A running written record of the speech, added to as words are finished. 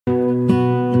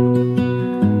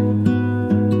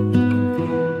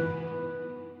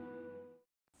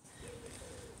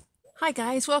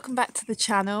Hi guys, welcome back to the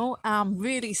channel. I'm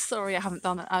really sorry I haven't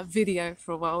done a video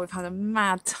for a while. We've had a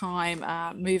mad time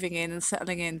moving in and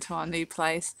settling into our new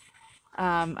place,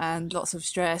 and lots of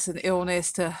stress and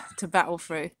illness to battle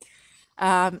through.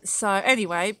 So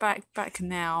anyway, back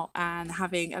now and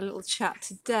having a little chat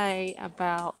today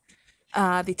about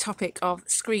the topic of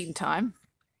screen time.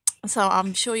 So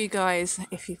I'm sure you guys,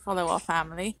 if you follow our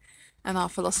family and our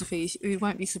philosophies, you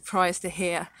won't be surprised to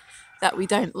hear that we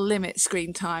don't limit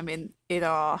screen time in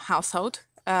our household.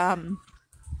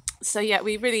 So yeah,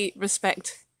 we really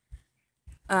respect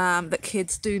that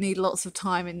kids do need lots of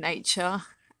time in nature,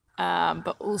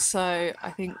 but also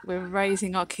I think we're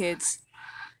raising our kids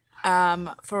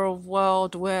for a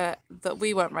world where that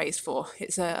we weren't raised for.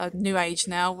 It's a new age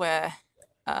now where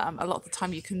a lot of the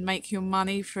time you can make your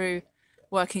money through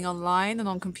working online and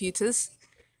on computers.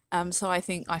 So I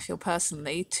feel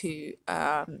personally to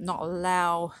not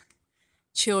allow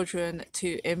children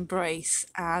to embrace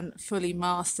and fully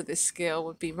master this skill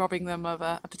would be robbing them of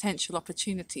a potential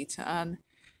opportunity to earn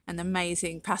an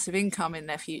amazing passive income in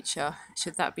their future,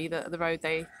 should that be the road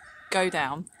they go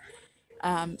down.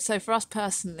 So for us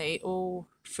personally, all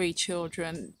three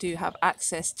children do have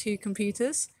access to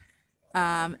computers.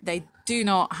 They do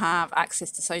not have access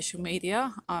to social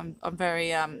media. I'm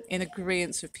very in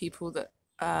agreement with people that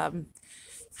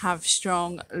have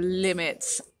strong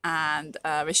limits and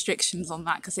restrictions on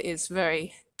that because it is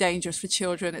very dangerous for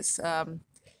children. I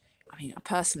mean,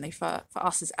 personally, for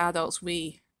us as adults,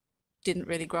 we didn't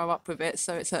really grow up with it,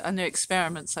 so it's a new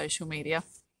experiment, social media,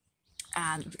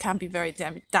 and it can be very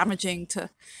damaging to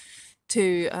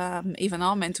even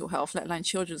our mental health, let alone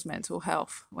children's mental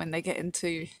health, when they get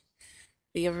into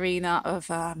the arena of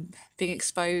being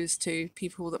exposed to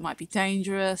people that might be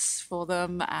dangerous for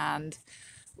them, and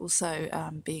also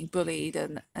being bullied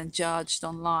and judged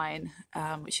online,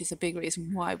 which is a big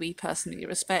reason why we personally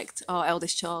respect our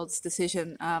eldest child's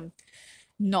decision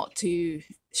not to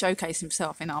showcase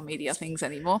himself in our media things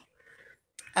anymore.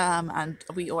 And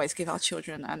we always give our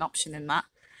children an option in that.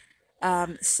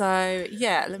 So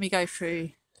yeah, let me go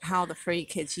through how the three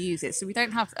kids use it. So we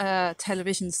don't have a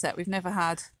television set. We've never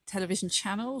had television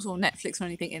channels or Netflix or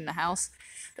anything in the house,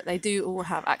 but they do all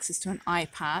have access to an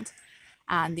iPad.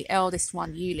 And the eldest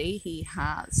one, Yuli, he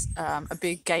has a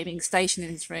big gaming station in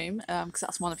his room because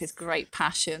that's one of his great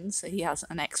passions. So he has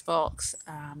an Xbox,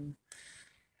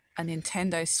 a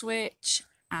Nintendo Switch,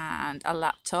 and a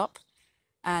laptop.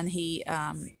 And he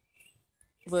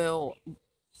will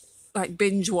like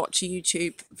binge watch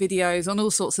YouTube videos on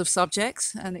all sorts of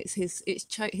subjects, and it's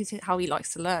how he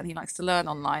likes to learn. He likes to learn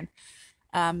online.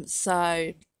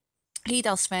 So he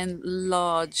does spend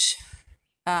large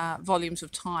volumes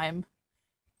of time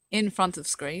in front of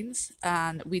screens,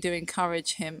 and we do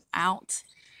encourage him out.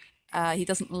 He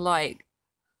doesn't like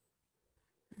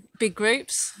big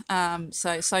groups,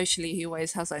 so socially he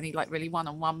always has only like really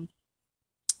one-on-one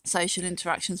social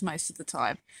interactions most of the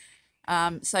time.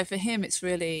 So for him, it's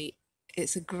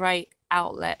a great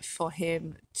outlet for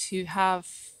him to have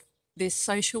this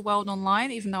social world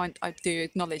online, even though I do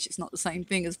acknowledge it's not the same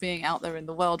thing as being out there in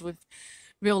the world with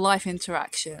real life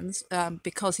interactions,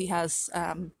 because he has,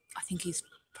 I think he's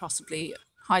possibly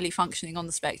highly functioning on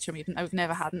the spectrum, even though we've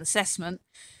never had an assessment.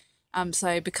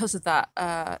 So because of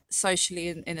that, socially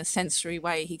in a sensory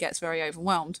way, he gets very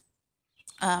overwhelmed.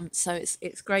 So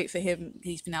it's great for him.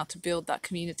 He's been able to build that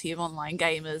community of online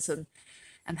gamers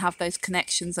and have those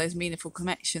connections, those meaningful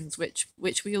connections,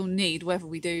 which we all need, whether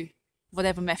we do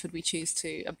whatever method we choose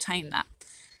to obtain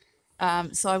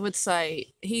that. So I would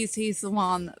say he's the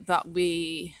one that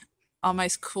we are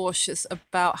most cautious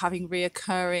about having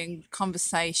reoccurring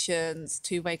conversations,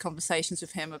 two-way conversations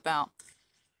with him about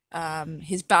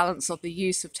his balance of the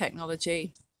use of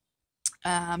technology,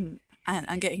 and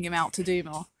getting him out to do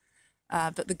more.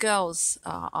 But the girls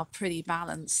are pretty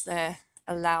balanced. They're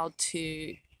allowed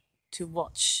to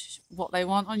watch what they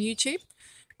want on YouTube.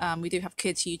 We do have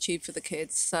kids YouTube for the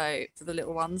kids, so for the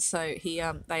little ones. So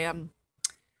they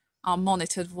are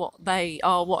monitored what they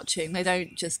are watching. They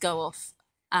don't just go off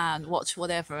and watch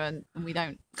whatever, and we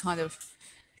don't kind of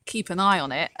keep an eye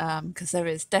on it, because there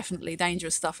is definitely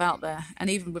dangerous stuff out there. And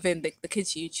even within the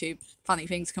kids' YouTube, funny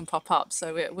things can pop up.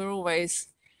 So we're always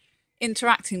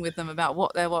interacting with them about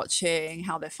what they're watching,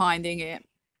 how they're finding it,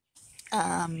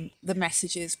 the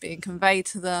messages being conveyed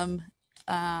to them.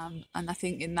 And I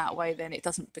think in that way, then it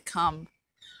doesn't become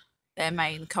their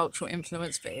main cultural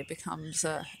influence, but it becomes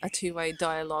a two-way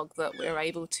dialogue that we're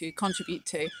able to contribute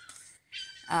to,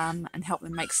 and help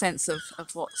them make sense of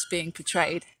what's being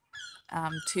portrayed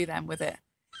to them with it.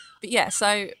 But yeah,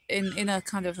 so in a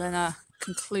kind of in a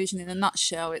conclusion, in a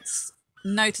nutshell, it's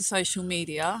no to social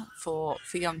media for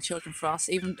young children, for us,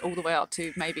 even all the way up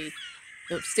to maybe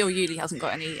still Yuli hasn't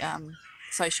got any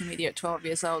social media at 12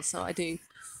 years old. So I do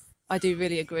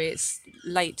really agree. It's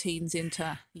late teens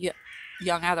into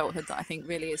young adulthood that I think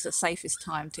really is the safest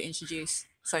time to introduce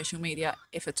social media,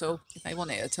 if at all, if they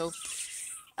want it at all.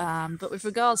 But with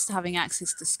regards to having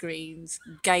access to screens,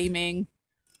 gaming,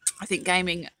 I think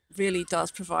gaming really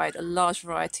does provide a large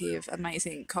variety of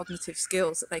amazing cognitive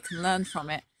skills that they can learn from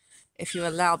it if you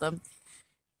allow them.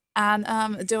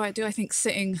 And do I think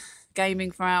sitting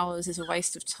gaming for hours is a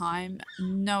waste of time?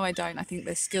 No, I don't. I think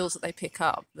there's skills that they pick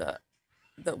up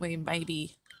that we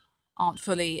maybe aren't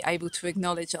fully able to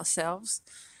acknowledge ourselves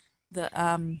that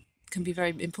can be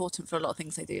very important for a lot of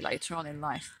things they do later on in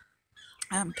life.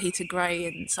 Peter Gray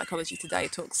in Psychology Today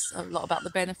talks a lot about the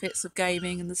benefits of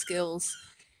gaming and the skills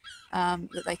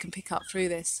that they can pick up through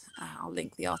this. I'll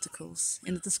link the articles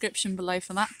in the description below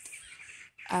for that.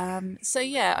 So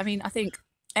yeah, I mean, I think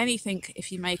anything,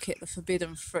 if you make it the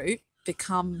forbidden fruit,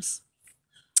 becomes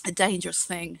a dangerous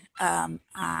thing. And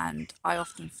I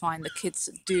often find the kids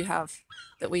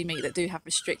that we meet that do have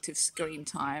restrictive screen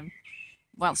time,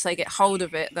 once they get hold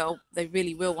of it, they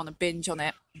really will want to binge on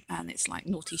it, and it's like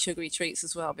naughty sugary treats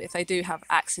as well. But if they do have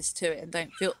access to it and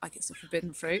don't feel like it's a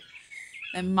forbidden fruit,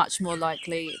 they're much more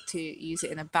likely to use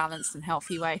it in a balanced and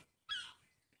healthy way.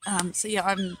 So yeah,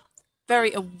 I'm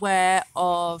very aware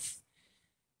of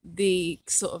the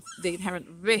inherent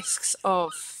risks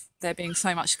of there being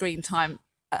so much screen time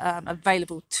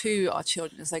available to our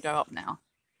children as they grow up now.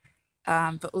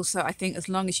 But also, I think as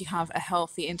long as you have a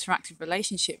healthy, interactive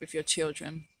relationship with your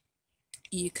children,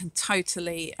 you can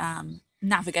totally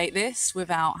navigate this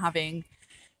without having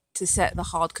to set the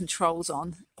hard controls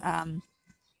on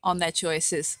their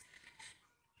choices.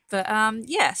 But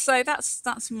yeah, so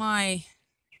that's my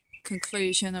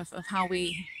conclusion of how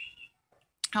we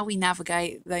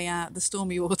navigate the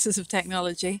stormy waters of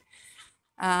technology.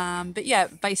 But yeah,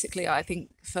 basically, I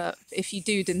think if you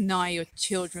do deny your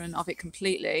children of it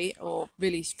completely or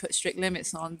really put strict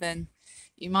limits on, then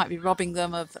you might be robbing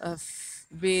them of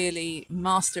really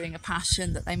mastering a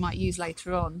passion that they might use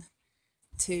later on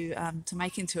to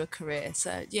make into a career.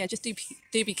 So yeah, just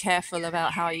do be careful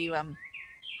about how you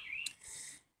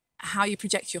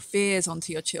project your fears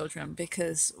onto your children,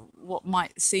 because what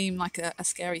might seem like a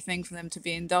scary thing for them to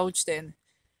be indulged in,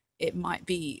 it might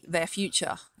be their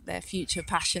future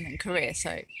passion and career.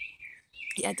 So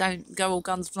yeah, don't go all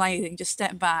guns blazing, just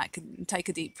step back and take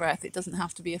a deep breath. It doesn't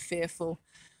have to be a fearful,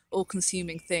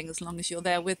 all-consuming thing, as long as you're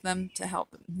there with them to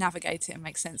help navigate it and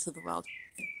make sense of the world.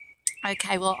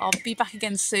 Okay, well, I'll be back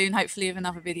again soon, hopefully with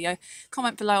another video.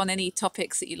 Comment below on any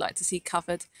topics that you'd like to see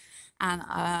covered.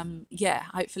 And yeah,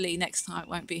 hopefully next time it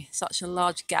won't be such a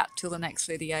large gap till the next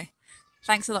video.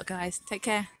 Thanks a lot, guys. Take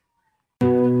care.